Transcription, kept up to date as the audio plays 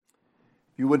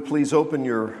If you would please open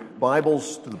your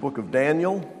Bibles to the book of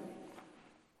Daniel.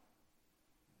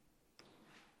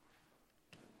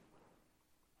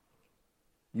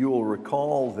 You will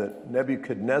recall that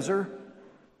Nebuchadnezzar,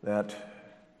 that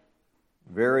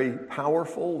very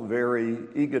powerful, very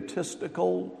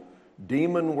egotistical,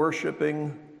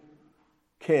 demon-worshiping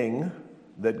king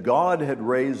that God had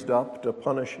raised up to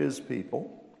punish his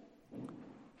people,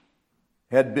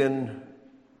 had been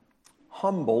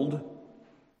humbled.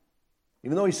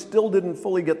 Even though he still didn't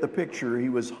fully get the picture, he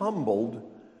was humbled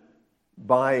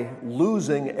by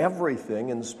losing everything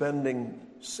and spending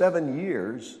 7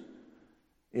 years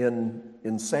in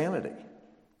insanity,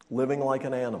 living like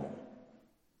an animal.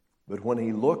 But when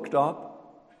he looked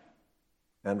up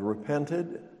and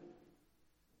repented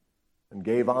and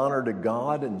gave honor to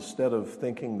God instead of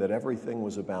thinking that everything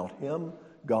was about him,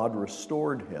 God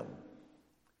restored him.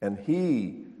 And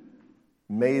he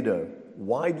made a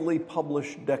widely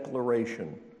published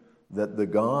declaration that the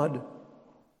God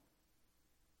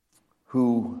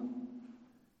who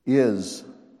is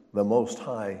the Most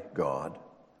High God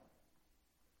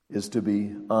is to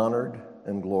be honored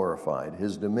and glorified.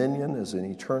 His dominion is an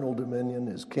eternal dominion.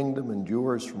 His kingdom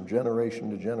endures from generation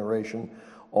to generation.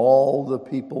 All the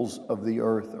peoples of the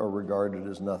earth are regarded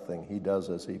as nothing. He does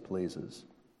as he pleases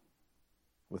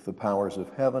with the powers of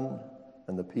heaven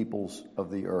and the peoples of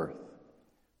the earth.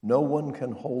 No one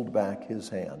can hold back his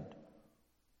hand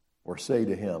or say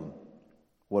to him,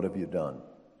 "What have you done?"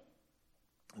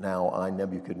 Now I,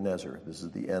 Nebuchadnezzar, this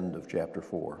is the end of chapter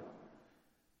 4.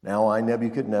 Now I,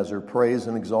 Nebuchadnezzar, praise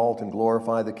and exalt and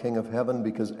glorify the King of heaven,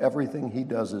 because everything he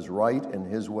does is right and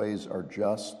his ways are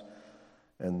just,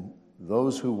 and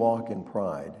those who walk in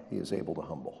pride he is able to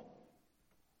humble.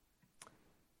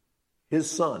 His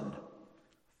son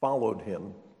followed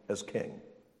him as king.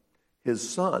 His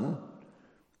son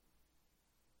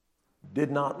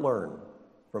did not learn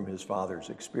from his father's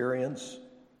experience,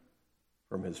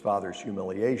 from his father's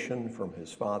humiliation, from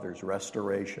his father's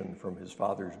restoration, from his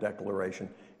father's declaration.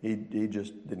 He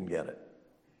just didn't get it.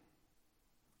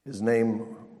 His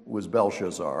name was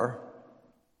Belshazzar,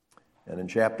 and in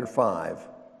chapter 5,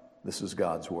 this is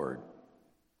God's word.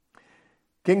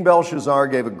 King Belshazzar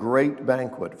gave a great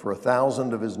banquet for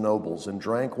 1,000 of his nobles and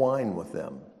drank wine with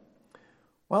them.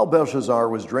 While Belshazzar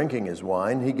was drinking his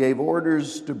wine, he gave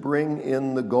orders to bring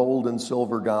in the gold and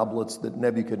silver goblets that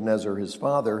Nebuchadnezzar his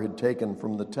father had taken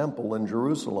from the temple in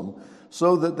Jerusalem,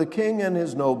 so that the king and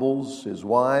his nobles, his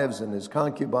wives, and his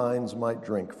concubines might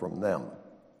drink from them.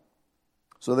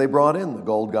 So they brought in the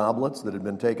gold goblets that had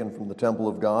been taken from the temple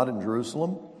of God in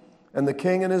Jerusalem, and the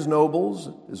king and his nobles,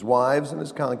 his wives, and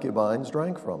his concubines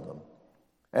drank from them.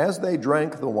 As they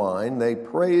drank the wine, they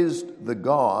praised the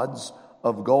gods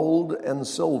of gold and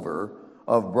silver,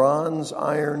 of bronze,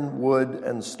 iron, wood,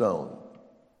 and stone.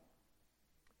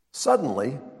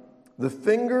 Suddenly, the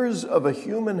fingers of a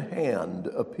human hand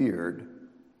appeared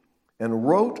and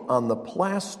wrote on the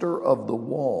plaster of the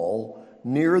wall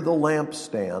near the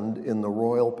lampstand in the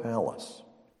royal palace.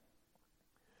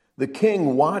 The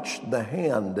king watched the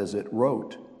hand as it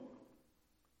wrote.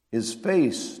 His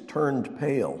face turned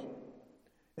pale,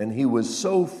 and he was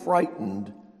so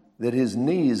frightened that his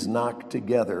knees knocked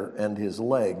together and his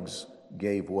legs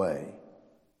gave way.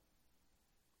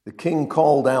 The king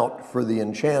called out for the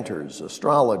enchanters,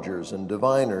 astrologers, and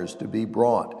diviners to be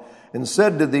brought, and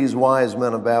said to these wise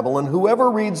men of Babylon,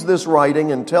 "Whoever reads this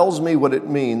writing and tells me what it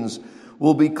means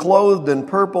will be clothed in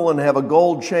purple and have a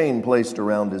gold chain placed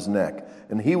around his neck,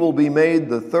 and he will be made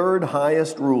the third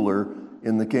highest ruler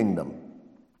in the kingdom."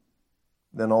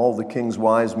 Then all the king's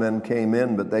wise men came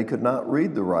in, but they could not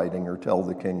read the writing or tell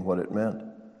the king what it meant.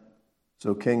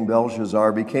 So King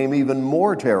Belshazzar became even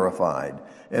more terrified,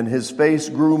 and his face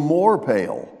grew more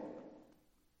pale.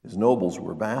 His nobles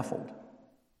were baffled.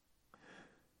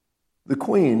 The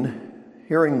queen,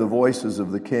 hearing the voices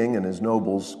of the king and his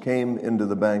nobles, came into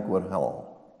the banquet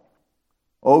hall.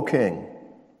 "O king,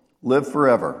 live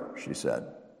forever," she said.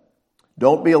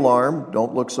 "Don't be alarmed,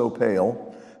 don't look so pale.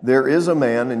 There is a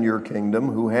man in your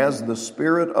kingdom who has the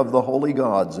spirit of the holy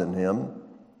gods in him.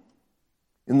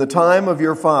 In the time of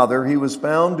your father, he was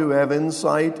found to have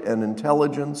insight and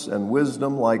intelligence and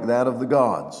wisdom like that of the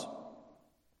gods.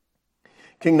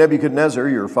 King Nebuchadnezzar,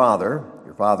 your father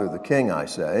the king, I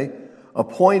say,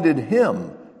 appointed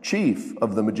him chief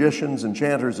of the magicians,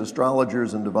 enchanters,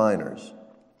 astrologers, and diviners.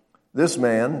 This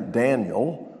man,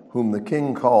 Daniel, whom the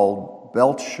king called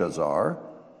Belteshazzar,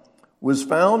 was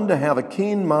found to have a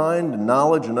keen mind,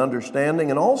 knowledge, and understanding,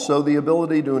 and also the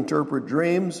ability to interpret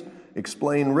dreams,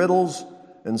 explain riddles,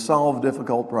 and solve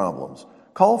difficult problems.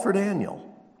 Call for Daniel,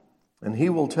 and he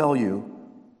will tell you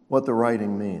what the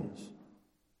writing means."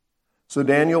 So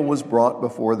Daniel was brought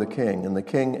before the king, and the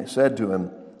king said to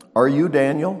him, "Are you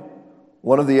Daniel,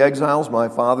 one of the exiles my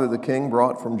father the king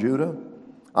brought from Judah?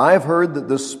 I have heard that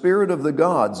the spirit of the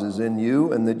gods is in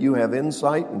you, and that you have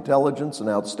insight, intelligence, and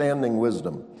outstanding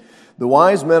wisdom. The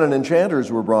wise men and enchanters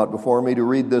were brought before me to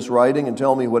read this writing and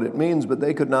tell me what it means, but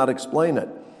they could not explain it.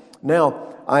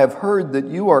 Now, I have heard that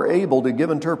you are able to give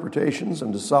interpretations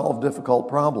and to solve difficult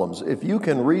problems. If you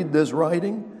can read this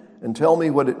writing and tell me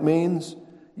what it means,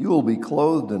 you will be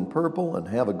clothed in purple and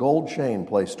have a gold chain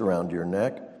placed around your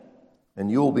neck,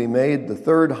 and you will be made the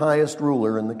third highest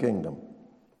ruler in the kingdom."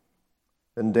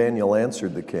 Then Daniel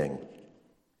answered the king,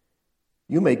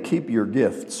 "You may keep your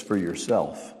gifts for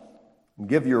yourself and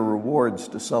give your rewards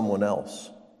to someone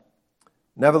else.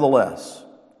 Nevertheless,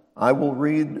 I will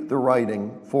read the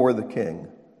writing for the king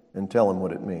and tell him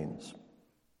what it means.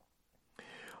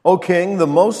 O king, the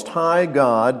Most High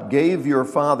God gave your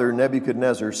father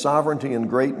Nebuchadnezzar sovereignty and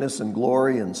greatness and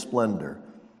glory and splendor.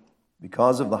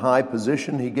 Because of the high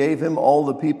position he gave him, all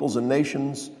the peoples and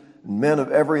nations and men of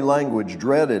every language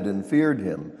dreaded and feared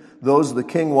him. Those the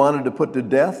king wanted to put to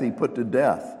death, he put to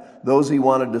death. Those he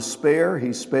wanted to spare,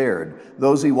 he spared.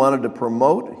 Those he wanted to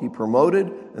promote, he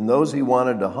promoted. And those he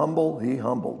wanted to humble, he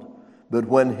humbled. But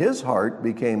when his heart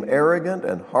became arrogant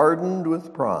and hardened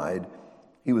with pride,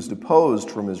 he was deposed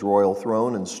from his royal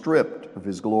throne and stripped of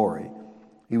his glory.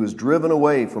 He was driven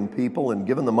away from people and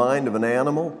given the mind of an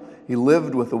animal. He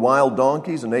lived with the wild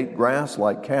donkeys and ate grass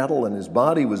like cattle, and his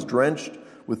body was drenched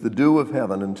with the dew of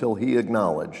heaven until he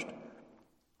acknowledged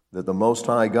that the Most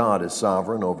High God is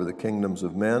sovereign over the kingdoms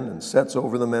of men and sets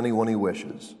over them anyone he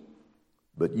wishes.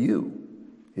 But you,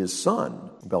 his son,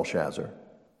 Belshazzar,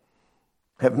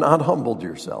 have not humbled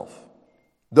yourself,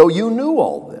 though you knew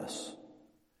all this.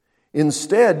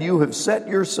 Instead, you have set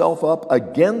yourself up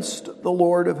against the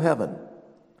Lord of heaven.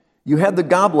 You had the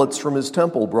goblets from his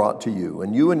temple brought to you,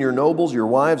 and you and your nobles, your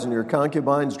wives, and your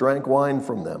concubines drank wine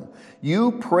from them.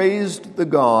 You praised the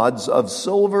gods of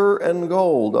silver and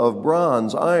gold, of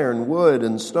bronze, iron, wood,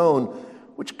 and stone,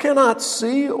 which cannot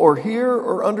see or hear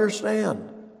or understand.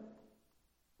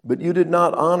 But you did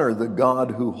not honor the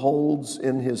God who holds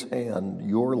in his hand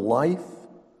your life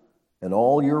and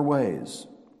all your ways.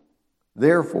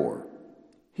 Therefore,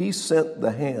 he sent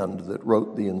the hand that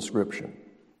wrote the inscription.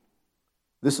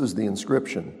 This is the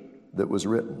inscription that was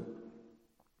written: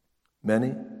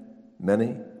 Mene,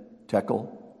 Mene,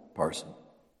 Tekel, Parsin.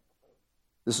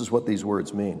 This is what these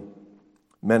words mean.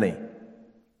 Mene,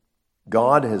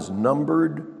 God has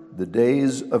numbered the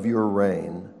days of your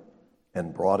reign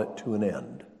and brought it to an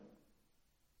end.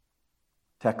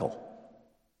 Tekel,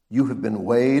 you have been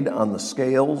weighed on the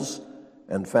scales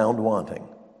and found wanting.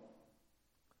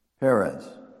 Perez,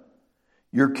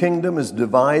 your kingdom is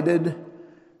divided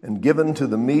and given to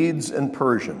the Medes and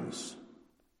Persians.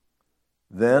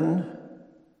 Then,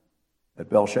 at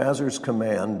Belshazzar's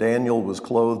command, Daniel was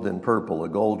clothed in purple. A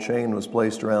gold chain was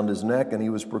placed around his neck, and he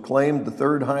was proclaimed the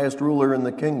third highest ruler in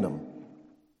the kingdom.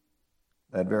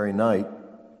 That very night,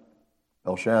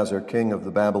 Belshazzar, king of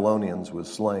the Babylonians,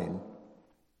 was slain,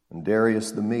 and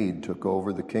Darius the Mede took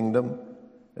over the kingdom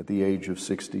at the age of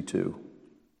 62.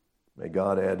 May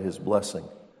God add his blessing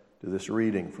to this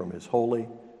reading from his holy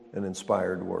and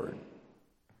inspired word.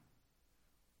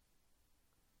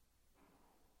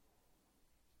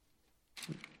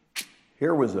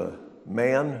 Here was a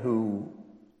man who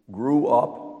grew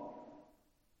up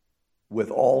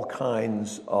with all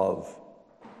kinds of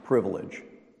privilege.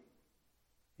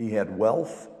 He had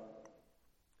wealth.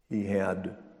 He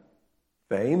had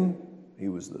fame. He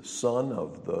was the son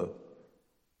of the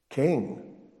king.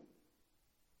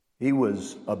 He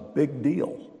was a big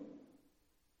deal.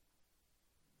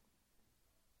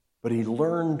 But he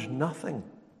learned nothing.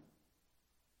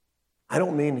 I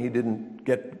don't mean he didn't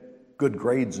get good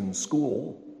grades in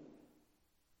school.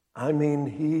 I mean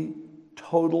he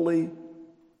totally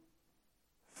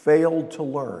failed to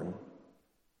learn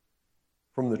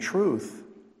from the truth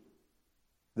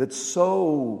that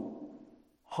so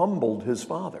humbled his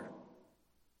father.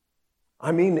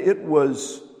 I mean, it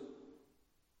was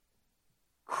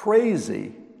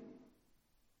crazy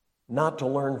not to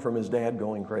learn from his dad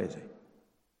going crazy.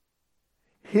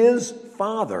 His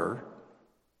father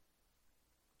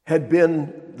had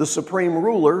been the supreme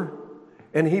ruler,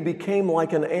 and he became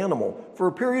like an animal for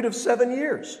a period of 7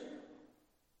 years.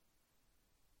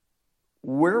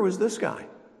 Where was this guy?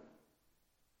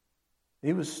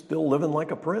 He was still living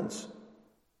like a prince.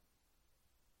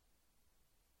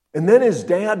 And then his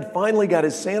dad finally got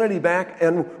his sanity back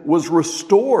and was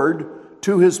restored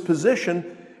to his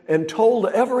position and told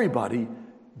everybody,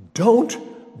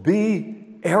 don't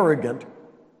be arrogant.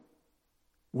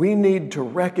 We need to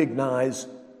recognize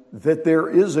that there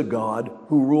is a God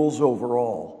who rules over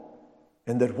all,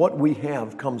 and that what we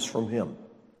have comes from him.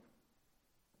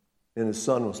 And his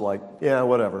son was like, yeah,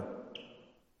 whatever.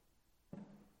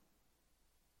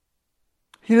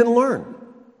 He didn't learn.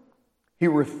 He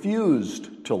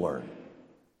refused to learn.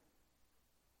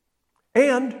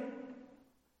 And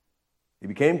he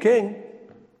became king,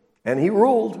 and he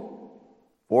ruled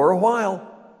for a while.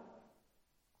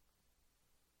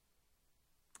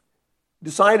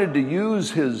 Decided to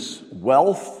use his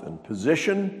wealth and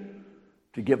position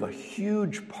to give a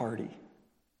huge party.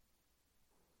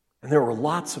 And there were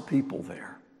lots of people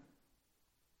there.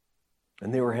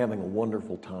 And they were having a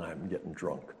wonderful time getting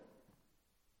drunk.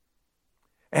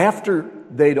 After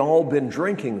they'd all been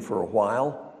drinking for a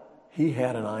while, he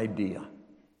had an idea.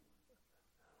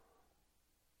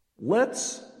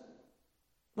 Let's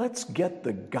get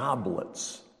the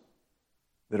goblets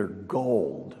that are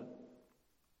gold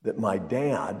that my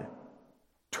dad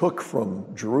took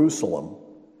from Jerusalem,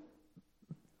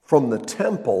 from the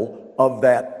temple of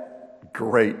that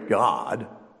great God.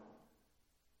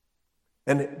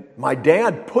 And my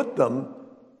dad put them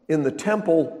in the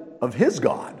temple of his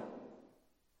God.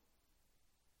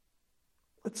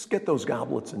 Let's get those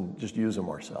goblets and just use them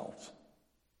ourselves.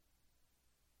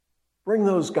 Bring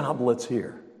those goblets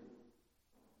here.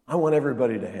 I want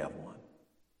everybody to have one.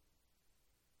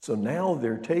 So now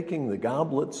they're taking the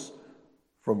goblets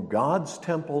from God's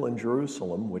temple in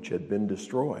Jerusalem, which had been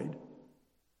destroyed,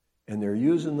 and they're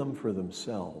using them for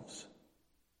themselves.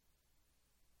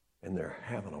 And they're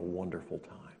having a wonderful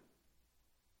time.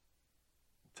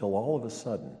 Until all of a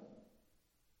sudden,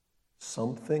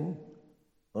 something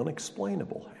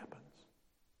unexplainable happens.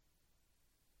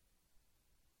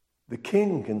 The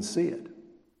king can see it.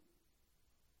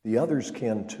 The others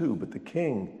can too, but the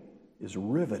king is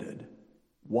riveted,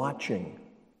 watching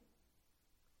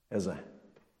as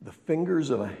the fingers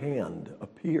of a hand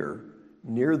appear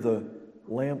near the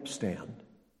lampstand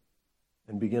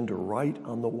and begin to write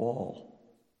on the wall.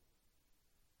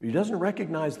 He doesn't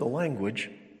recognize the language.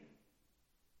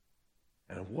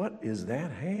 And what is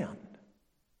that hand?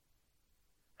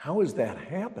 How is that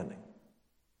happening?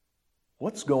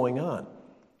 What's going on?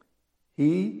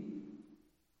 He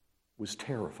was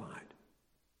terrified.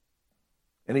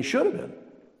 And he should have been.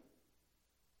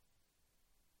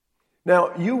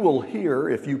 Now, you will hear,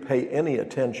 if you pay any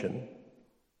attention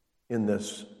in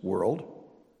this world,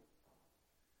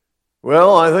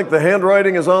 well, I think the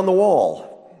handwriting is on the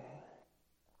wall.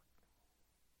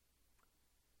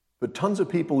 But tons of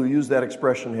people who use that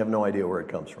expression have no idea where it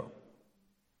comes from.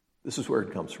 This is where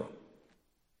it comes from.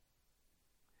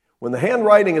 When the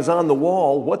handwriting is on the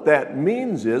wall, what that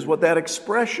means is, what that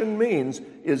expression means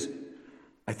is,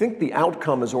 I think the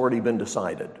outcome has already been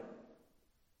decided.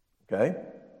 Okay?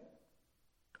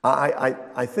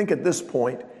 I think at this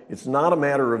point, it's not a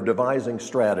matter of devising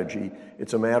strategy,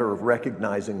 it's a matter of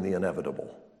recognizing the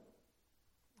inevitable.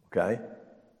 Okay?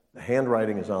 The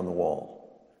handwriting is on the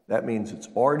wall. That means it's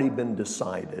already been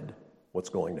decided what's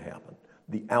going to happen.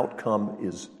 The outcome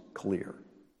is clear.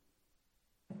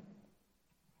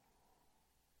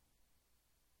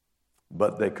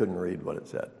 But they couldn't read what it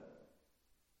said.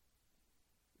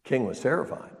 The king was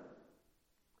terrified.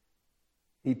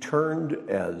 He turned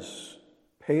as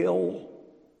pale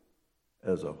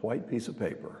as a white piece of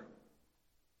paper.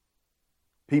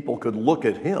 People could look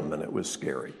at him and it was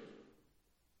scary.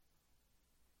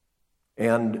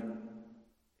 And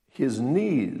his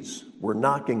knees were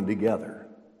knocking together.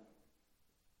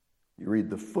 You read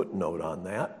the footnote on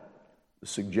that. The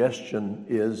suggestion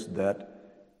is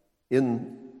that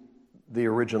in the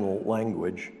original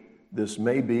language, this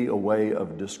may be a way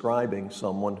of describing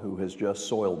someone who has just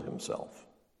soiled himself.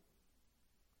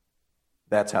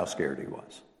 That's how scared he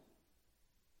was.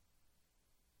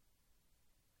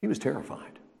 He was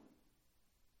terrified.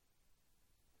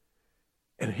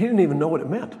 And he didn't even know what it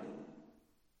meant.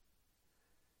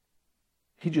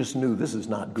 He just knew this is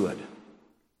not good.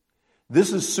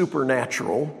 This is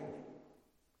supernatural,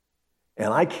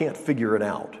 and I can't figure it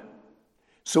out.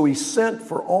 So he sent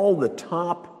for all the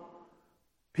top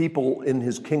people in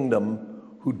his kingdom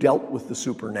who dealt with the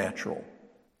supernatural.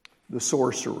 The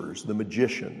sorcerers, the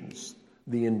magicians,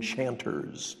 the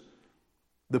enchanters,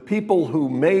 the people who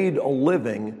made a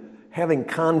living having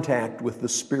contact with the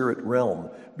spirit realm,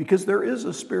 because there is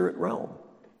a spirit realm.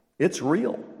 It's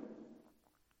real.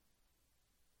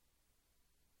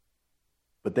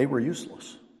 But they were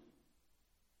useless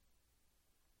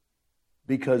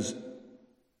because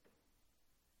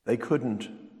they couldn't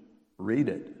read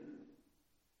it.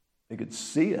 They could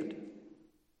see it.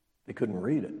 They couldn't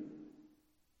read it.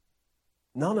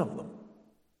 None of them.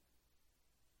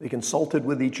 They consulted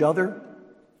with each other.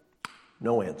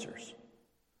 No answers.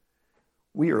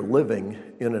 We are living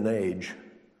in an age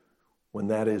when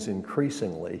that is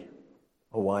increasingly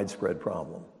a widespread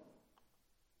problem.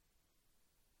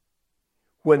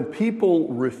 When people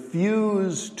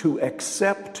refuse to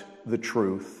accept the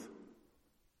truth,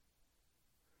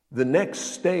 the next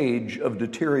stage of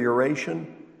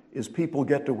deterioration is people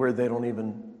get to where they don't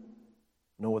even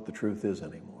know what the truth is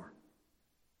anymore.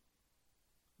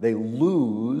 They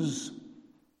lose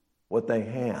what they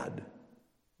had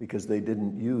because they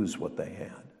didn't use what they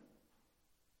had.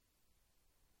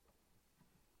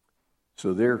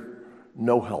 So they're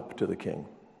no help to the king.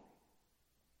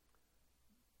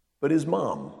 But his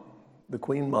mom, the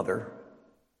Queen Mother,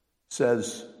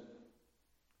 says,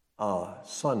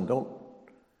 son,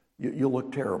 you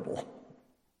look terrible.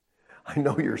 I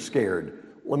know you're scared.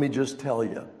 Let me just tell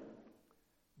you,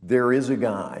 there is a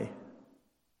guy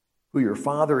who your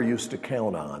father used to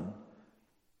count on,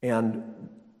 and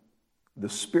the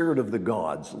spirit of the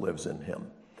gods lives in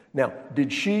him. Now,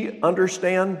 did she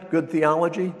understand good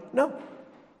theology? No.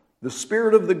 The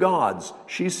spirit of the gods,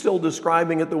 she's still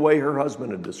describing it the way her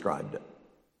husband had described it.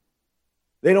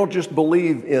 They don't just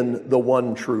believe in the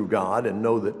one true God and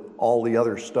know that all the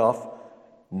other stuff,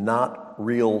 not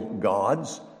real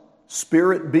gods.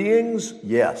 Spirit beings,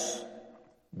 yes.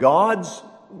 Gods,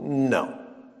 no.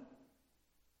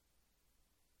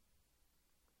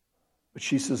 But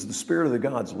she says the spirit of the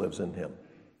gods lives in him.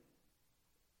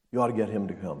 You ought to get him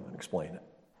to come and explain it.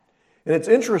 And it's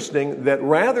interesting that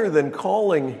rather than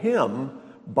calling him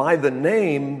by the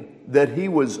name that he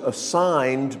was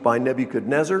assigned by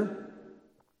Nebuchadnezzar,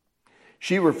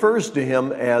 she refers to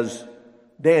him as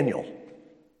Daniel,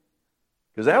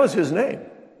 because that was his name.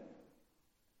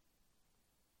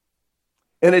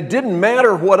 And it didn't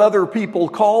matter what other people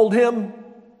called him,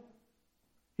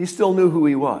 he still knew who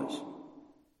he was.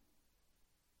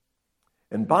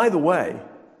 And by the way,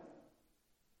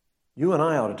 you and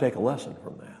I ought to take a lesson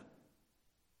from that.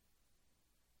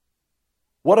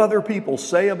 What other people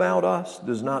say about us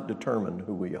does not determine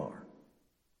who we are.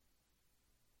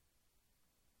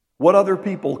 What other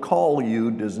people call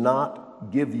you does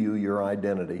not give you your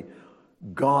identity.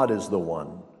 God is the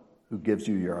one who gives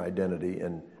you your identity.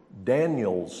 And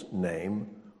Daniel's name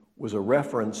was a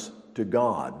reference to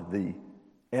God. The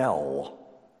El,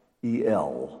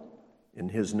 E-L, in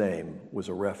his name was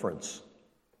a reference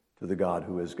to the God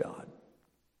who is God.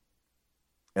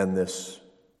 And this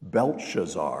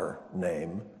Belshazzar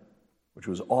name, which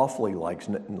was awfully like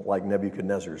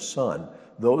Nebuchadnezzar's son,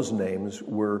 those names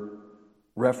were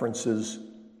references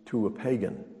to a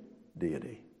pagan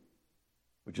deity,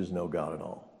 which is no God at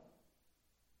all.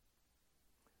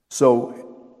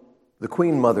 So the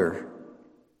Queen Mother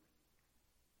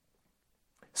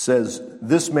says,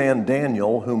 this man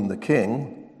Daniel, whom the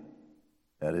king,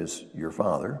 that is your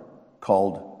father,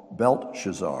 called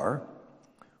Belshazzar,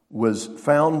 was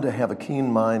found to have a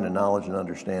keen mind and knowledge and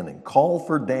understanding. Call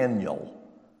for Daniel,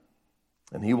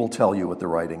 and he will tell you what the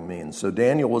writing means. So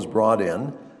Daniel was brought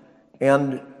in,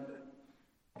 and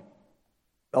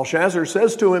Belshazzar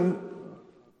says to him,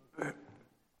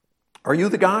 are you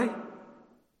the guy?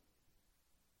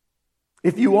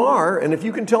 If you are, and if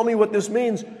you can tell me what this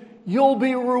means, you'll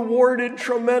be rewarded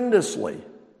tremendously.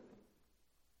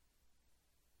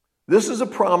 This is a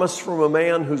promise from a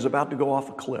man who's about to go off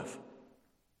a cliff.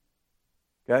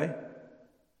 Okay?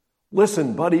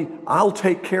 Listen, buddy, I'll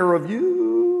take care of you.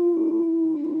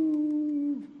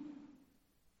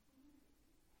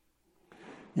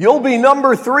 You'll be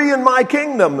number 3 in my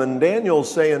kingdom. And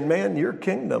Daniel's saying, man, your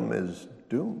kingdom is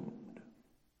doomed.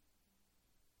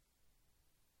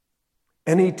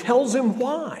 And he tells him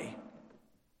why.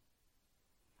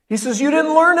 He says, you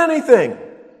didn't learn anything.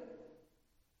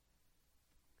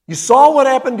 You saw what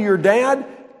happened to your dad,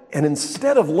 and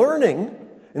instead of learning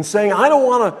and saying, I don't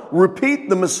want to repeat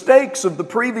the mistakes of the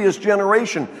previous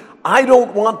generation, I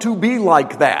don't want to be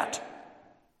like that.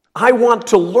 I want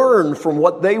to learn from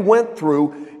what they went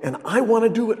through, and I want to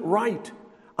do it right.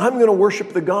 I'm going to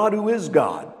worship the God who is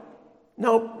God.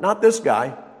 No, not this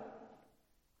guy.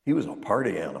 He was a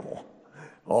party animal.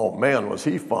 Oh man, was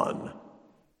he fun.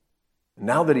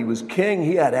 Now that he was king,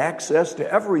 he had access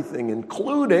to everything,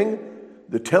 including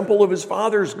the temple of his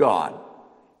father's God.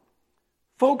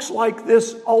 Folks like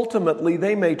this, ultimately,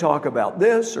 they may talk about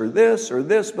this or this or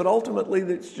this, but ultimately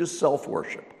it's just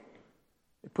self-worship.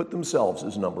 They put themselves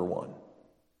as number one.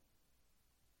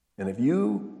 And if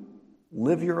you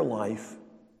live your life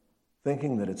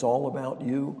thinking that it's all about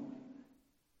you,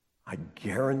 I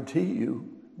guarantee you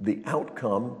the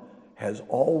outcome has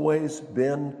always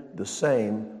been the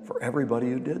same for everybody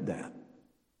who did that.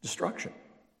 Destruction.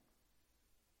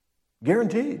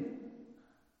 Guaranteed.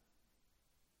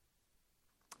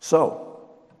 So,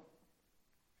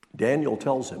 Daniel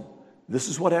tells him, this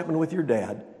is what happened with your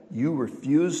dad. You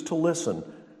refused to listen.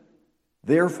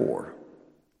 Therefore,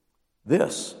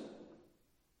 this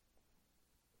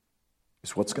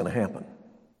is what's going to happen.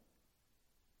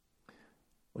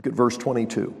 Look at verse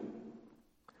 22.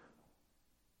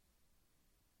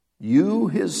 You,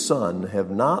 his son,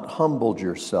 have not humbled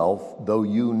yourself, though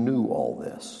you knew all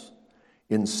this.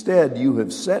 Instead, you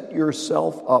have set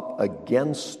yourself up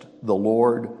against the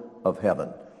Lord of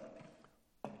heaven.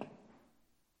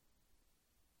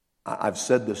 I've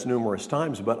said this numerous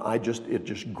times, but it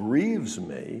just grieves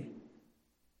me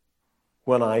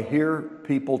when I hear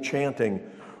people chanting,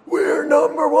 "We're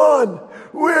number one!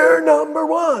 We're number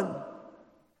one!"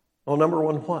 Well, number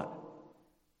one what?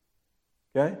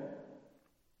 Okay?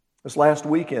 This last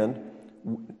weekend,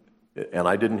 and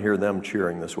I didn't hear them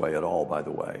cheering this way at all, by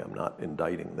the way. I'm not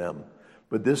indicting them.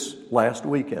 But this last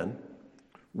weekend,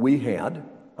 we had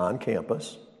on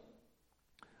campus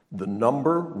the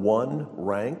number one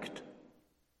ranked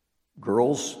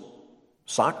girls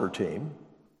soccer team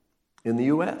in the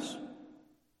U.S.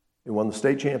 They won the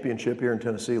state championship here in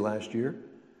Tennessee last year,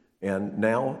 and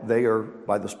now they are,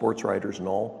 by the sports writers and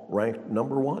all, ranked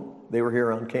number one. They were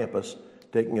here on campus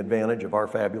taking advantage of our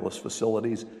fabulous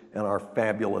facilities and our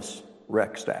fabulous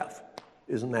rec staff.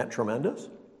 Isn't that tremendous?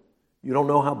 You don't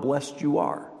know how blessed you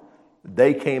are.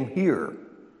 They came here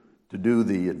to do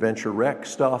the adventure rec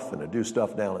stuff and to do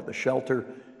stuff down at the shelter,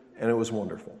 and it was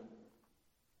wonderful.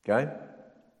 Okay?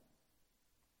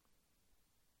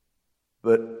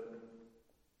 But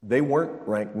they weren't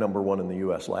ranked number one in the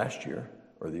U.S. last year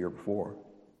or the year before.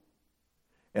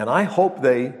 And I hope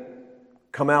they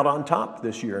come out on top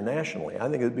this year nationally. I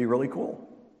think it'd be really cool.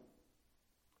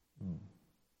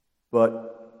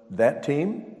 But that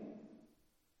team,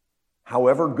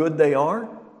 however good they are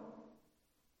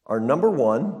number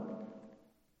one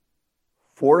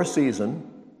for a season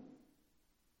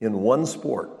in one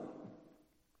sport,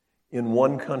 in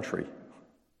one country.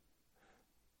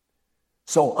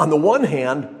 So on the one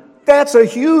hand, that's a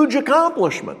huge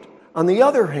accomplishment. On the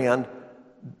other hand,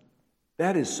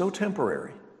 that is so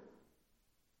temporary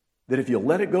that if you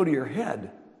let it go to your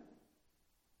head,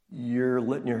 you're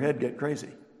letting your head get crazy.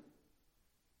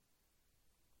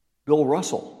 Bill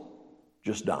Russell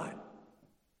just died.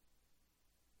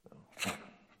 It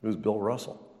was Bill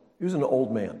Russell. He was an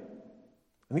old man.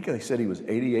 I think they said he was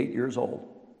 88 years old.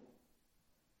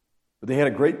 But they had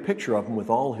a great picture of him with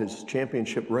all his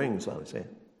championship rings on his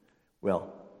hand.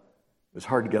 Well, it was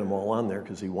hard to get them all on there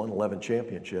because he won 11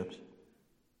 championships,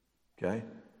 okay,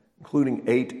 including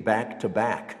 8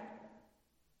 back-to-back.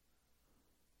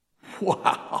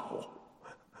 Wow.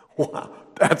 Wow,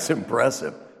 that's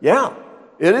impressive. Yeah,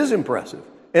 it is impressive.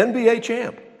 NBA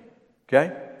champ,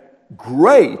 okay?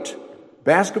 Great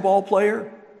basketball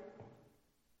player.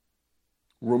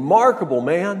 Remarkable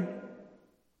man.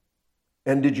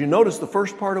 And did you notice the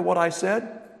first part of what I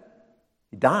said?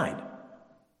 He died.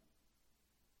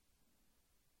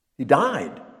 He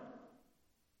died.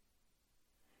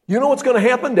 You know what's going to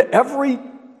happen to every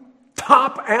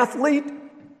top athlete?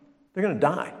 They're going to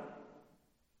die.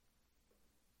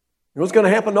 You know what's going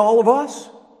to happen to all of us?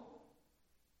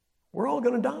 We're all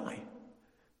going to die.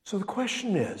 So the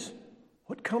question is,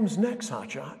 what comes next,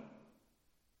 hotshot?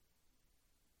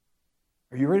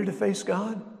 Are you ready to face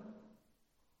God?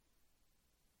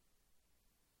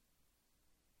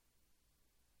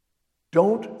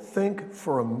 Don't think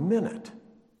for a minute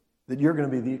that you're going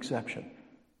to be the exception.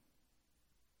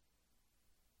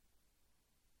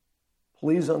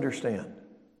 Please understand,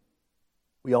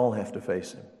 we all have to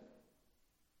face Him.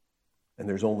 And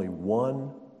there's only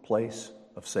one place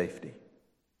of safety.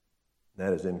 And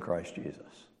that is in Christ Jesus.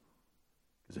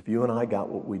 Because if you and I got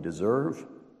what we deserve,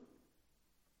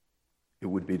 it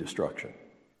would be destruction.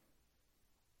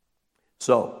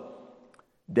 So,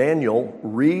 Daniel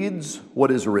reads what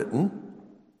is written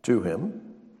to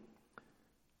him.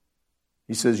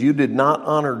 He says, "You did not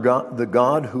honor God, the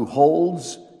God who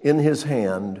holds in his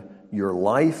hand your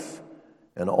life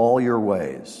and all your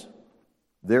ways.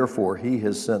 Therefore, he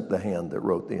has sent the hand that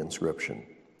wrote the inscription.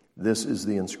 This is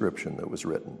the inscription that was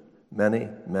written.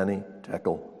 Mene, Mene,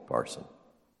 Tekel, Parsin."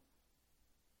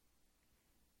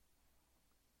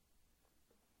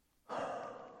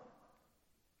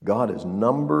 God has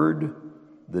numbered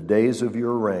the days of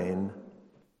your reign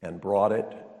and brought it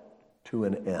to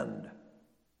an end.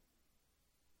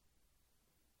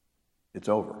 It's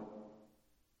over.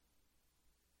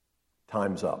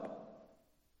 Time's up.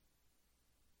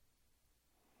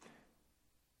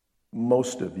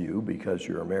 Most of you, because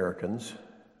you're Americans,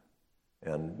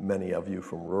 and many of you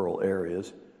from rural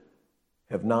areas,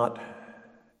 have not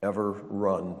ever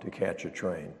run to catch a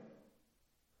train.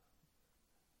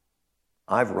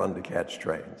 I've run to catch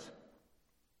trains.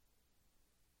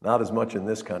 Not as much in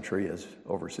this country as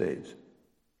overseas.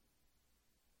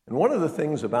 And one of the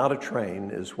things about a train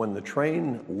is when the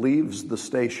train leaves the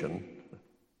station,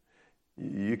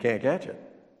 you can't catch it,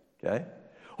 okay?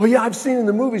 Oh yeah, I've seen in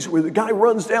the movies where the guy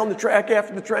runs down the track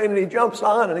after the train and he jumps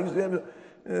on and he's...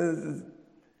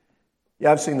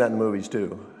 yeah, I've seen that in movies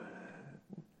too.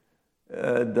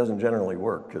 It doesn't generally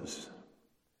work because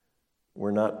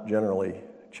we're not generally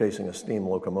chasing a steam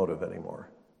locomotive anymore.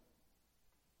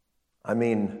 I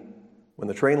mean, when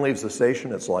the train leaves the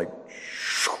station, it's like,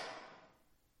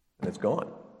 and it's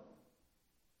gone.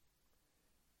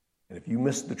 And if you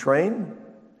missed the train,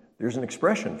 there's an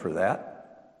expression for that.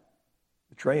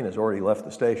 The train has already left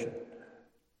the station.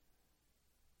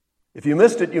 If you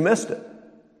missed it, you missed it.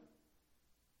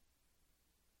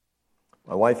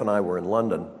 My wife and I were in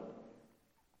London,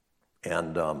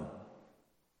 and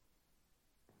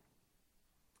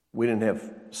we didn't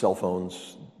have cell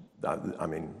phones. I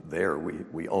mean, there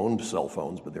we owned cell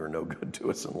phones, but they were no good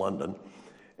to us in London.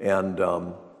 And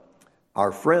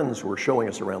our friends were showing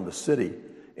us around the city,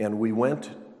 and we went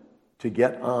to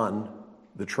get on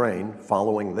the train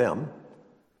following them.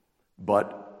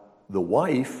 But the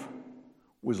wife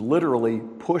was literally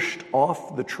pushed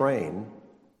off the train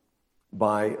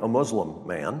by a Muslim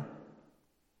man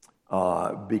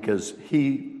because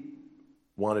he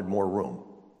wanted more room.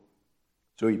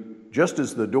 So he, just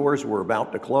as the doors were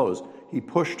about to close, he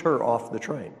pushed her off the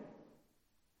train.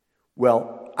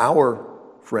 Well, our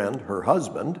friend, her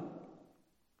husband,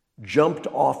 jumped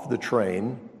off the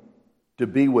train to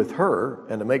be with her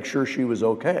and to make sure she was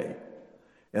okay.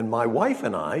 And my wife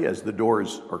and I, as the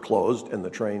doors are closed and the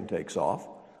train takes off,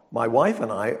 my wife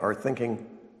and I are thinking,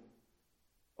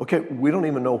 okay, we don't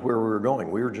even know where we were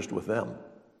going. We were just with them,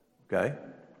 okay?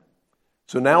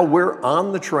 So now we're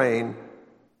on the train,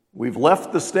 we've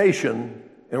left the station,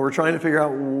 and we're trying to figure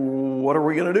out, what are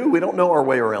we going to do? We don't know our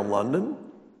way around London.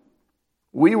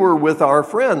 We were with our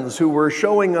friends who were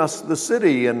showing us the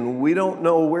city, and we don't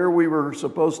know where we were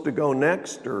supposed to go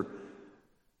next or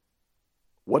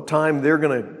what time they're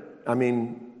going to,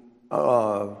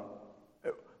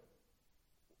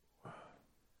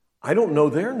 I don't know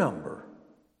their number.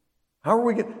 How are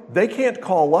we going? They can't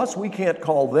call us. We can't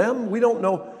call them. We don't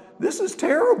know. This is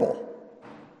terrible.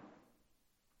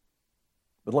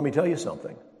 But let me tell you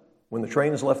something. When the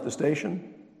train has left the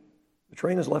station, the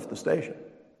train has left the station.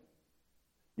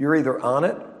 You're either on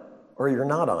it or you're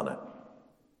not on it.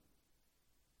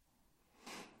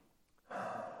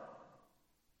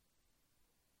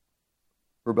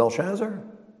 For Belshazzar,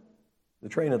 the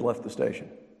train had left the station.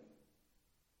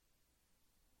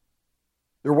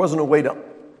 There wasn't a way to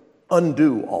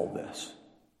undo all this.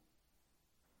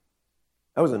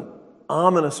 That was an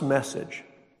ominous message.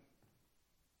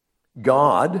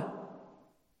 God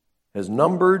has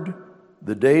numbered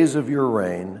the days of your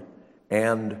reign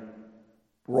and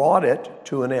brought it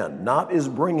to an end. Not is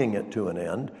bringing it to an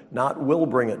end, not will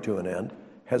bring it to an end,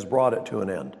 has brought it to an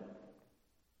end.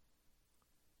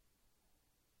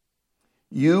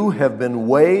 You have been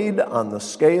weighed on the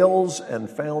scales and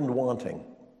found wanting.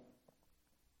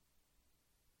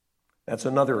 That's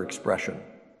another expression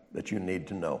that you need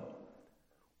to know.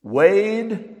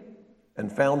 Weighed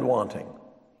and found wanting.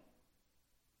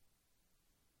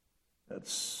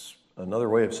 That's another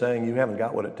way of saying you haven't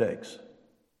got what it takes.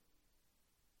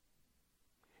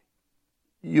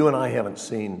 You and I haven't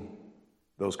seen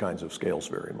those kinds of scales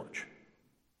very much.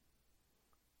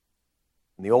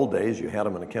 In the old days, you had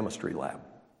them in a chemistry lab.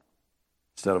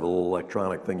 Instead of a little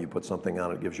electronic thing, you put something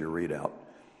on it, gives you a readout.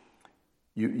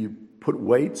 You put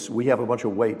weights. We have a bunch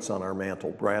of weights on our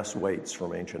mantle, brass weights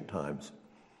from ancient times.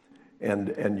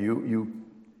 And you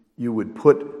would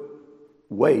put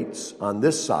weights on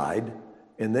this side,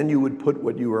 and then you would put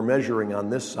what you were measuring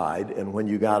on this side, and when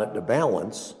you got it to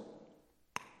balance,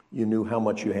 you knew how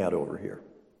much you had over here.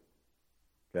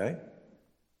 Okay?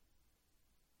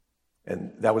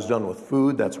 And that was done with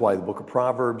food. That's why the book of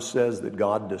Proverbs says that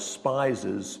God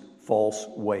despises false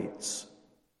weights.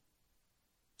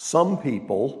 Some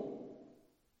people,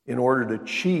 in order to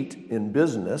cheat in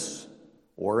business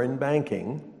or in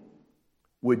banking,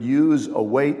 would use a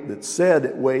weight that said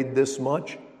it weighed this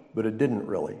much, but it didn't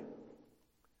really.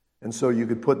 And so you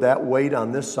could put that weight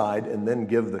on this side and then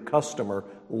give the customer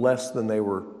less than they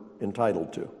were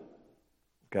entitled to.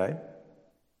 Okay?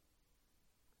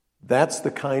 That's the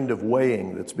kind of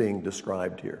weighing that's being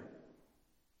described here.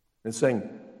 It's saying,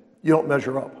 you don't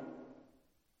measure up.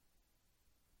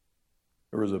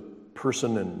 There was a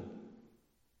person in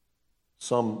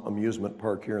some amusement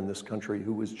park here in this country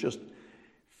who was just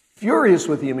furious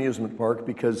with the amusement park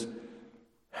because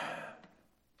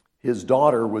his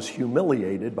daughter was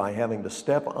humiliated by having to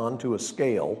step onto a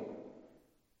scale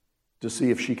to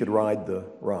see if she could ride the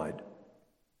ride.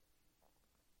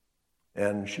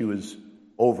 And she was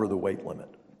over the weight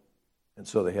limit. And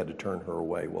so they had to turn her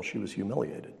away. Well, she was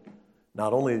humiliated.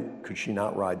 Not only could she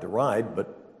not ride the ride,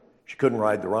 but she couldn't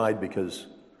ride the ride because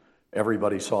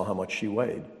everybody saw how much she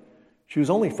weighed. She was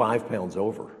only 5 pounds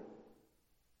over.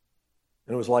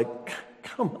 And it was like,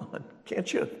 come on,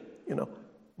 can't you? And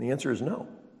the answer is no.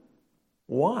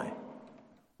 Why?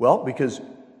 Well, because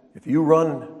if you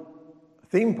run a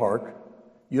theme park,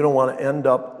 you don't want to end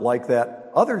up like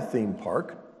that other theme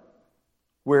park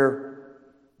where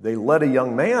they let a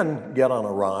young man get on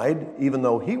a ride even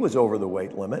though he was over the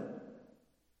weight limit,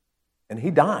 and he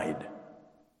died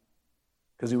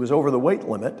because he was over the weight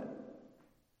limit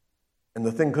and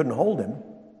the thing couldn't hold him,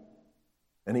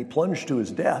 and he plunged to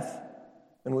his death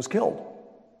and was killed.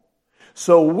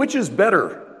 So which is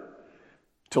better?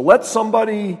 To let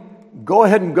somebody go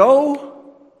ahead and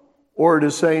go, or to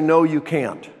say, no, you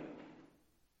can't?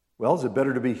 Well, is it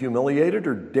better to be humiliated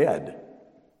or dead?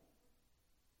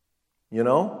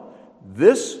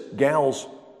 This gal's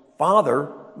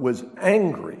father was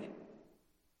angry.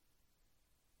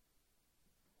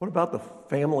 What about the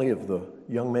family of the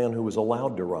young man who was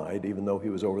allowed to ride even though he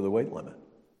was over the weight limit?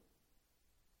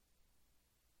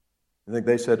 You think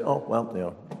they said, oh,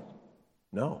 well,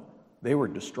 no. They were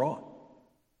distraught.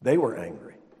 They were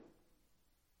angry.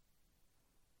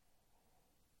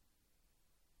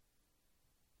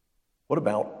 What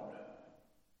about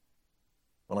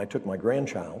when I took my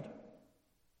grandchild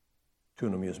to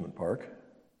an amusement park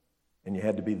and you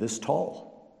had to be this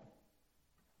tall?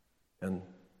 And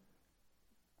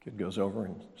the kid goes over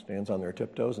and stands on their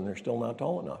tiptoes and they're still not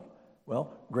tall enough.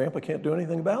 Well, Grandpa can't do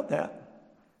anything about that.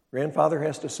 Grandfather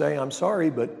has to say, I'm sorry,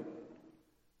 but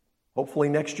hopefully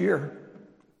next year.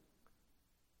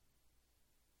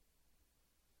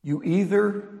 You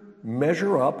either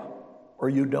measure up or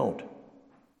you don't.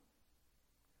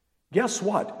 Guess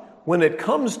what? When it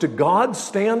comes to God's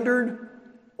standard,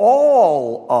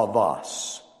 all of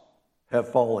us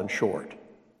have fallen short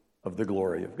of the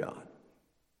glory of God.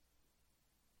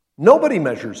 Nobody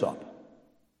measures up.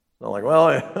 It's not like,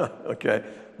 well, okay,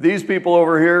 these people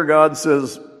over here, God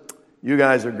says, you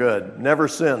guys are good. Never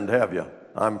sinned, have you?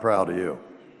 I'm proud of you.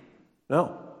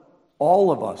 No,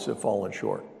 all of us have fallen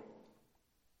short.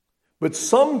 But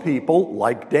some people,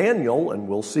 like Daniel, and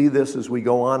we'll see this as we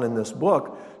go on in this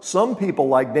book, some people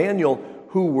like Daniel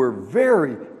who were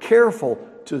very careful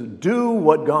to do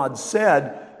what God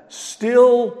said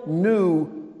still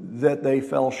knew that they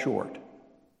fell short.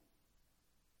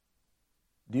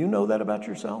 Do you know that about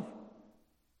yourself?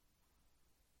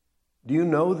 Do you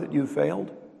know that you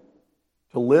failed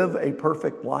to live a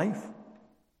perfect life?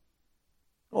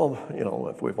 Well,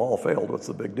 if we've all failed, what's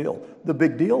the big deal? The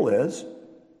big deal is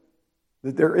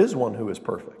that there is one who is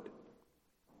perfect.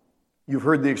 You've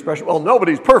heard the expression, well,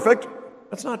 nobody's perfect.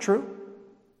 That's not true.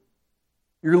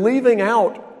 You're leaving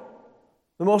out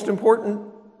the most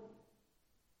important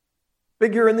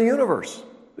figure in the universe,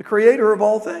 the creator of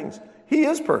all things. He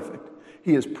is perfect.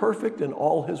 He is perfect in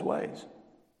all his ways.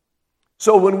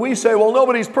 So when we say, well,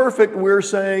 nobody's perfect, we're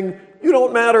saying, you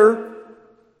don't matter.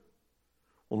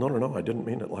 Well, no, I didn't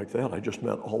mean it like that. I just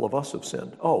meant all of us have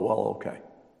sinned. Oh, well, okay.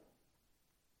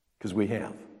 Because we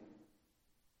have.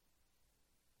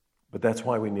 But that's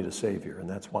why we need a Savior, and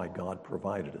that's why God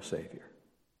provided a Savior.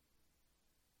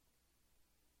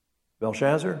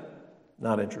 Belshazzar,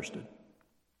 not interested.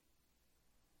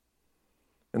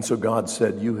 And so God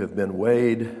said, you have been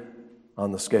weighed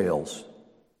on the scales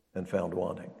and found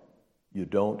wanting. You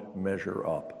don't measure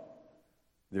up.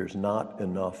 There's not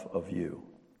enough of you.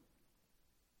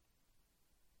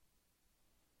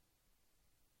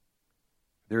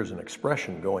 There's an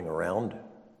expression going around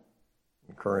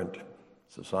in current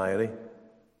society.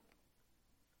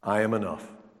 I am enough.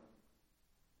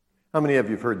 How many of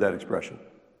you have heard that expression?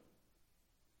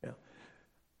 Yeah.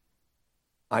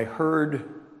 I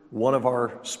heard one of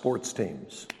our sports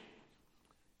teams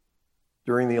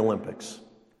during the Olympics.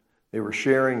 They were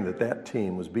sharing that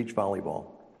team was beach volleyball.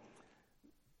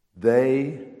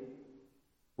 They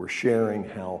were sharing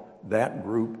how that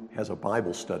group has a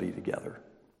Bible study together.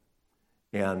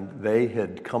 And they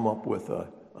had come up with a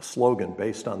slogan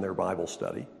based on their Bible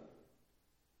study.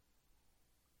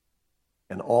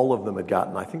 And all of them had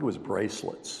gotten, I think it was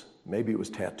bracelets. Maybe it was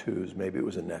tattoos. Maybe it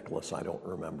was a necklace. I don't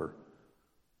remember.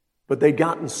 But they'd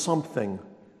gotten something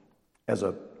as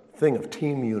a thing of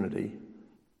team unity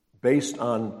based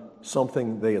on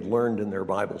something they had learned in their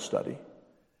Bible study.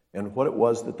 And what it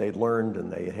was that they'd learned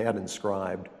and they had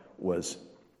inscribed was,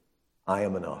 I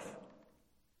am enough.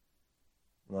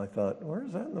 And I thought, where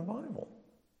is that in the Bible?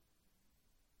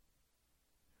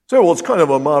 So, well, it's kind of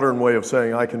a modern way of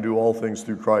saying I can do all things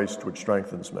through Christ, which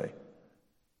strengthens me.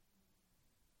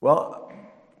 Well,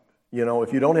 you know,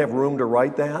 if you don't have room to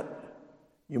write that,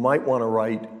 you might want to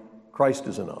write, Christ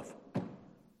is enough.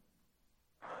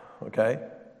 Okay?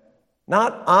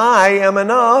 Not, I am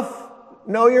enough.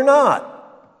 No, you're not.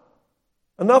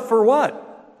 Enough for what?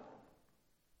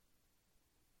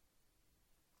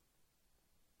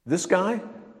 This guy?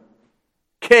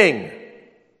 King.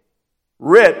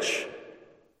 Rich.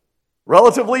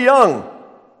 Relatively young.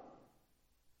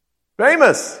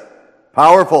 Famous.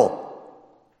 Powerful.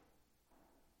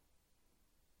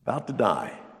 About to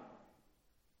die.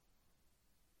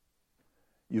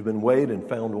 You've been weighed and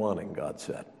found wanting, God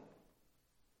said.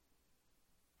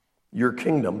 Your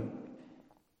kingdom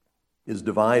is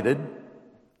divided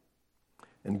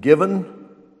and given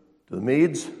to the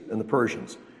Medes and the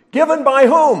Persians. Given by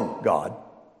whom? God.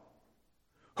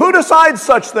 Who decides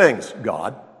such things?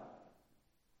 God.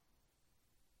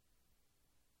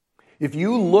 If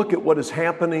you look at what is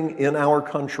happening in our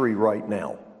country right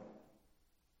now,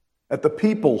 at the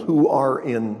people who are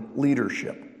in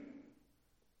leadership,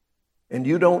 and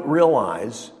you don't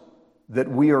realize that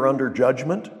we are under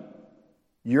judgment,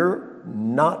 you're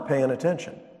not paying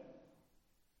attention.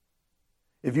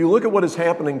 If you look at what is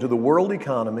happening to the world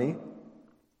economy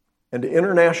and to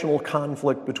international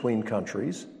conflict between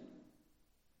countries,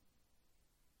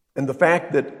 and the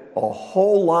fact that a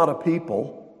whole lot of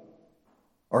people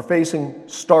are facing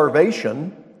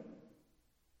starvation,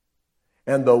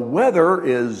 and the weather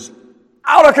is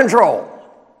out of control.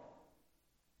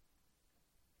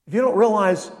 If you don't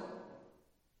realize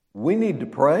we need to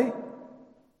pray,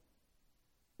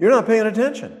 you're not paying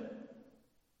attention.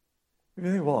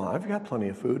 You think, well, I've got plenty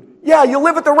of food. Yeah, you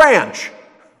live at the ranch.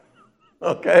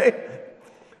 Okay?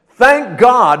 Thank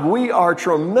God we are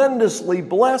tremendously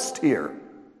blessed here.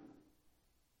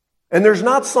 And there's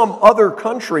not some other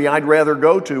country I'd rather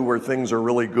go to where things are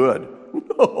really good.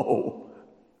 No.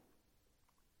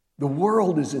 The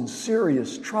world is in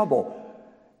serious trouble.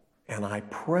 And I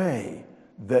pray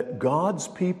that God's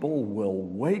people will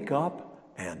wake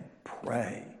up and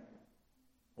pray.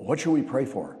 What should we pray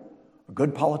for? A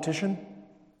good politician?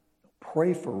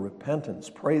 Pray for repentance.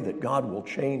 Pray that God will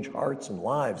change hearts and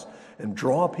lives and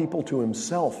draw people to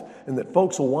himself, and that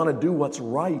folks will want to do what's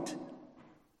right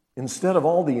instead of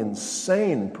all the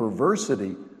insane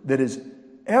perversity that is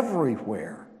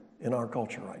everywhere in our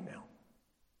culture right now.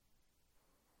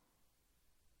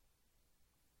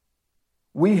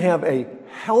 We have a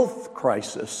health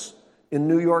crisis in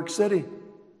New York City.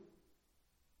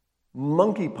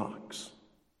 Monkeypox.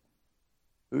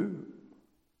 Ooh,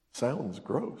 sounds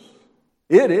gross.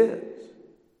 It is.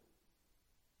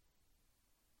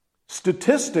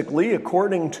 Statistically,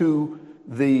 according to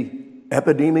the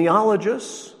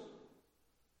epidemiologists,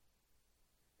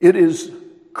 it is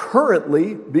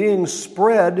currently being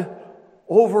spread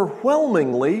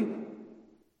overwhelmingly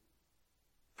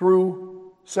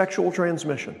through sexual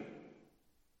transmission,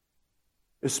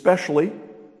 especially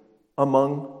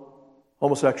among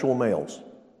homosexual males.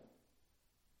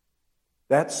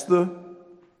 That's the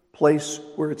place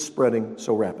where it's spreading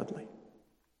so rapidly.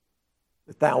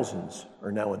 The thousands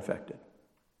are now infected.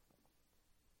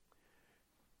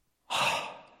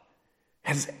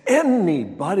 Has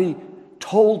anybody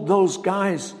told those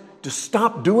guys to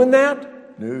stop doing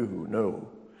that? No.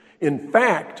 In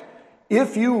fact,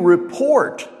 if you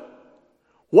report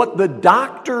what the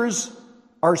doctors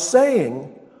are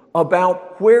saying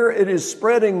about where it is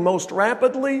spreading most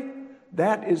rapidly,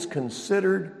 that is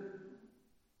considered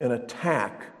an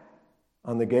attack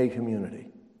on the gay community.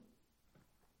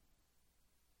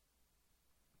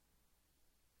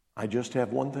 I just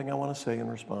have one thing I want to say in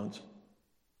response.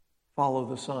 Follow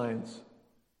the signs.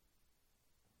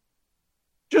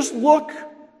 Just look.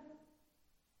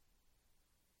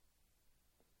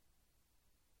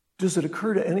 Does it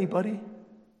occur to anybody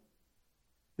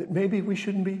that maybe we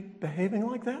shouldn't be behaving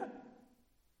like that?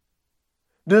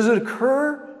 Does it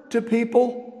occur to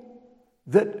people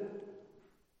that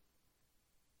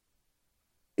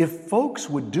if folks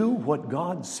would do what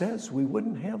God says, we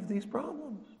wouldn't have these problems?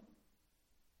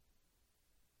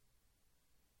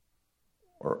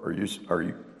 Or are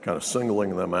you kind of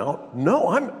singling them out? No,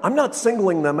 I'm not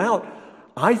singling them out.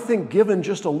 I think given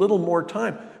just a little more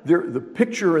time, the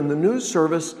picture in the news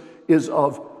service is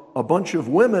of a bunch of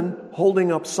women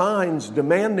holding up signs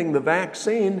demanding the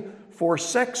vaccine for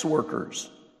sex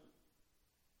workers.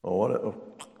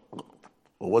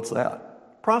 What's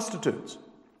that? Prostitutes.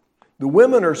 The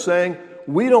women are saying,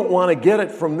 we don't want to get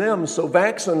it from them, so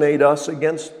vaccinate us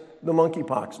against the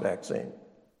monkeypox vaccine.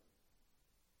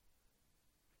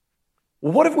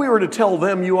 Well, what if we were to tell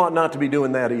them you ought not to be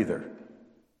doing that either?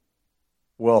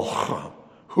 Well,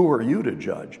 who are you to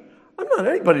judge? I'm not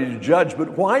anybody to judge,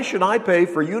 but why should I pay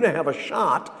for you to have a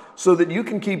shot so that you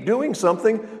can keep doing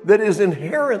something that is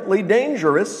inherently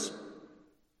dangerous?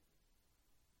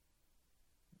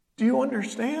 Do you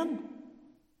understand?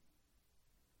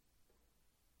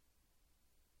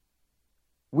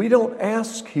 We don't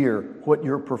ask here what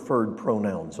your preferred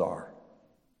pronouns are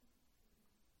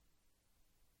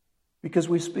because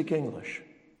we speak English.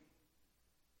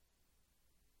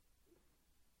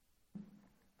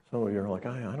 Some of you are like,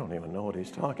 I don't even know what he's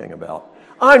talking about.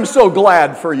 I'm so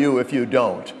glad for you if you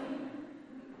don't.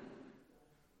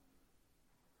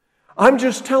 I'm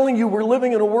just telling you we're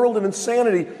living in a world of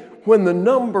insanity when the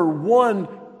number one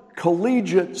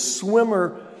collegiate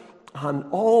swimmer on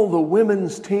all the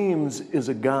women's teams is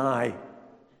a guy.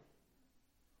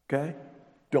 Okay?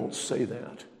 Don't say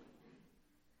that.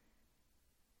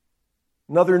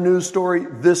 Another news story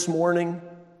this morning.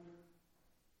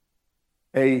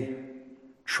 A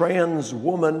trans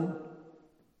woman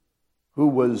who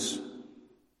was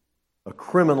a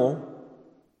criminal.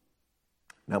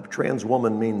 Now, trans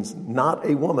woman means not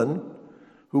a woman.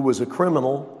 Who was a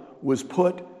criminal was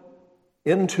put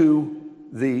into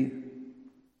the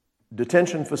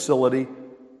detention facility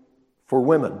for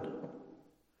women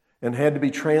and had to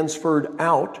be transferred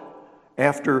out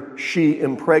after she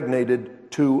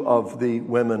impregnated 2 of the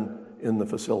women in the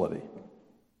facility.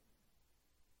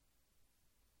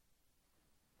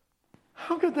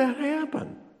 How could that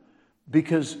happen?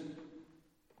 Because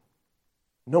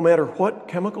no matter what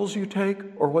chemicals you take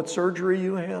or what surgery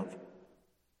you have,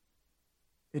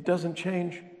 it doesn't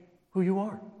change who you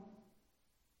are.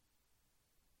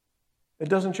 It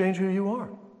doesn't change who you are.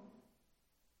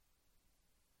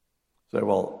 Say,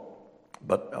 well,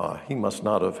 but he must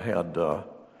not have had a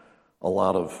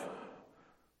lot of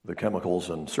the chemicals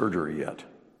and surgery yet.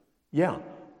 Yeah,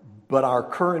 but our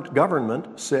current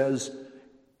government says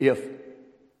if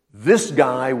this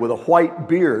guy with a white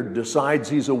beard decides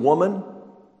he's a woman,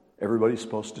 everybody's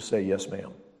supposed to say, yes,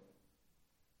 ma'am.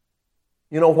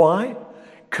 You know why?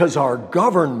 Because our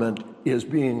government is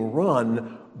being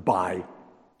run by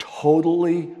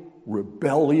totally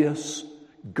rebellious,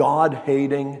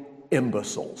 God-hating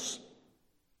imbeciles.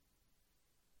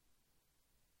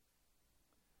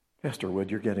 Pastor Wood,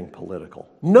 you're getting political.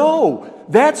 No,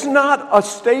 that's not a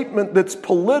statement that's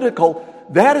political.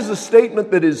 That is a statement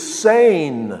that is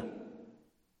sane.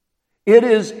 It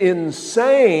is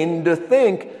insane to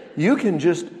think you can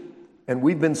just, and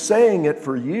we've been saying it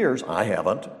for years. I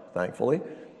haven't, thankfully.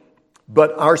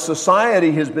 But our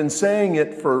society has been saying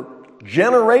it for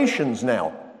generations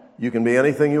now. You can be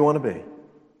anything you want to be.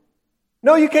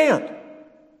 No, you can't.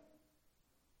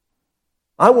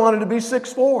 I wanted to be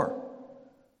 6'4".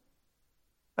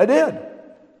 I did.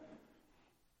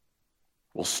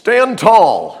 Well, stand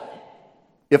tall.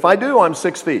 If I do, I'm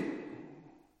 6 feet.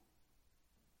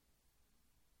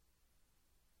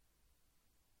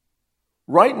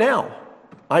 Right now,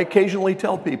 I occasionally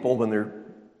tell people when they're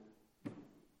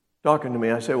talking to me,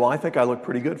 I say, well, I think I look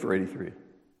pretty good for 83.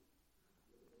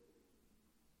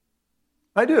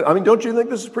 I do. I mean, don't you think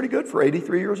this is pretty good for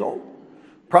 83 years old?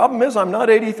 Problem is, I'm not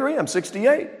 83, I'm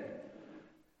 68.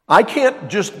 I can't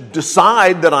just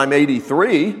decide that I'm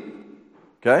 83,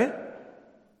 okay?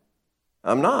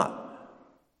 I'm not.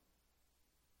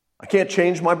 I can't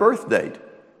change my birth date.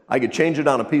 I could change it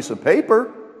on a piece of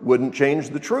paper, wouldn't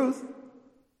change the truth.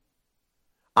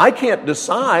 I can't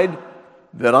decide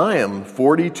that I am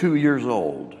 42 years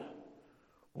old.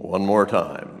 One more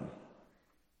time.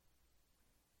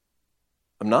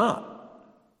 I'm not.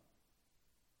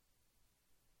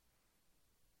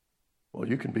 Well,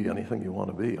 you can be anything you want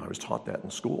to be. I was taught that in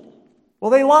school.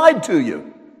 Well, they lied to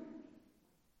you.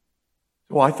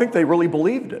 Well, I think they really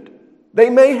believed it. They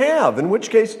may have, in which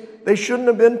case they shouldn't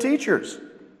have been teachers.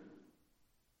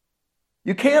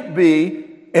 You can't be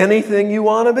anything you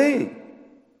want to be.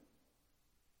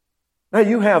 Now,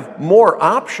 you have more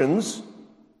options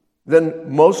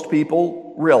than most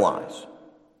people realize.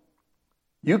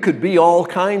 You could be all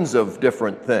kinds of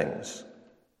different things.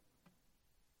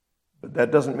 But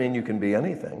that doesn't mean you can be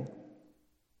anything.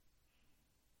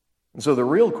 And so the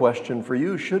real question for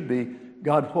you should be,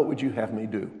 God, what would you have me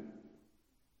do?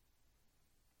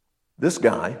 This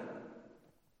guy,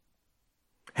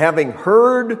 having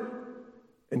heard,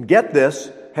 and get this,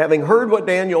 having heard what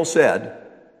Daniel said,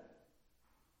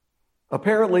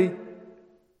 apparently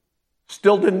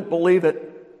still didn't believe it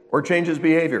or change his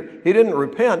behavior. He didn't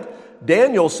repent.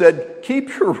 Daniel said, keep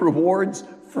your rewards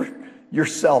for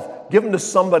yourself. Give them to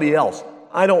somebody else.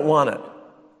 I don't want it.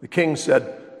 The king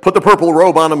said, put the purple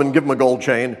robe on him and give him a gold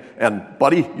chain. And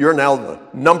buddy, you're now the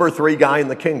number 3 guy in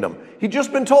the kingdom. He'd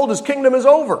just been told his kingdom is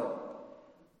over.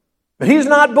 But he's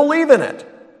not believing it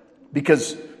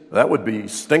because that would be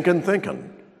stinking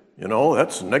thinking. You know,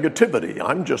 that's negativity.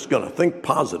 I'm just going to think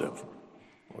positive.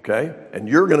 Okay? And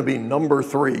you're going to be number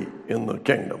 3 in the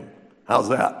kingdom. How's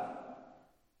that?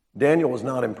 Daniel was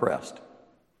not impressed.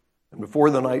 And before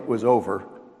the night was over,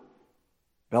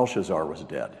 Belshazzar was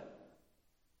dead.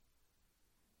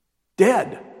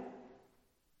 Dead.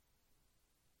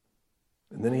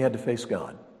 And then he had to face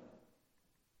God.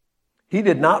 He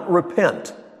did not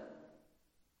repent.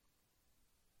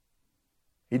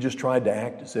 He just tried to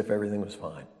act as if everything was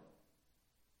fine.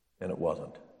 And it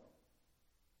wasn't.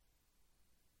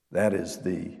 That is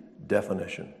the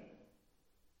definition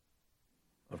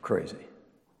of crazy.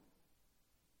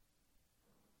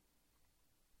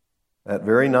 That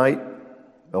very night,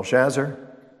 Belshazzar,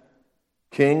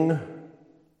 king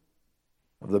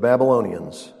of the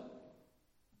Babylonians,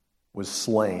 was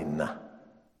slain.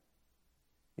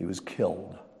 He was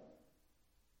killed.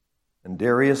 And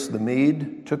Darius the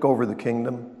Mede took over the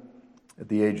kingdom at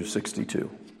the age of 62.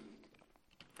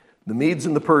 The Medes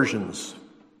and the Persians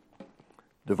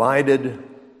divided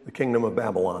the kingdom of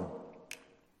Babylon,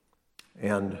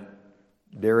 and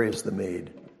Darius the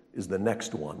Mede is the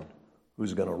next one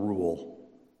who's going to rule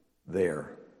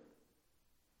there.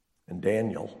 And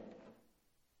Daniel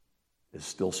is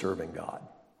still serving God.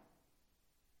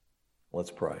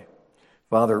 Let's pray.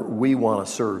 Father, we want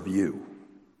to serve you.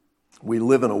 We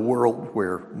live in a world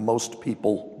where most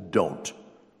people don't.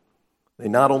 They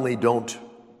not only don't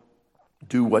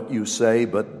do what you say,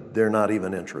 but they're not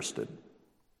even interested.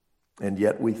 And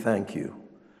yet we thank you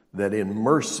that in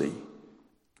mercy,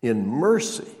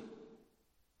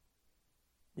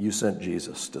 you sent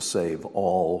Jesus to save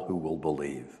all who will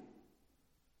believe.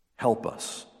 Help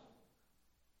us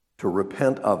to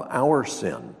repent of our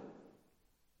sin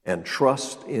and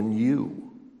trust in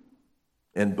you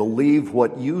and believe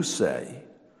what you say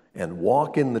and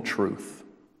walk in the truth,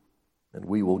 and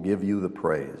we will give you the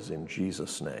praise in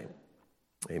Jesus' name.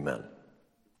 Amen.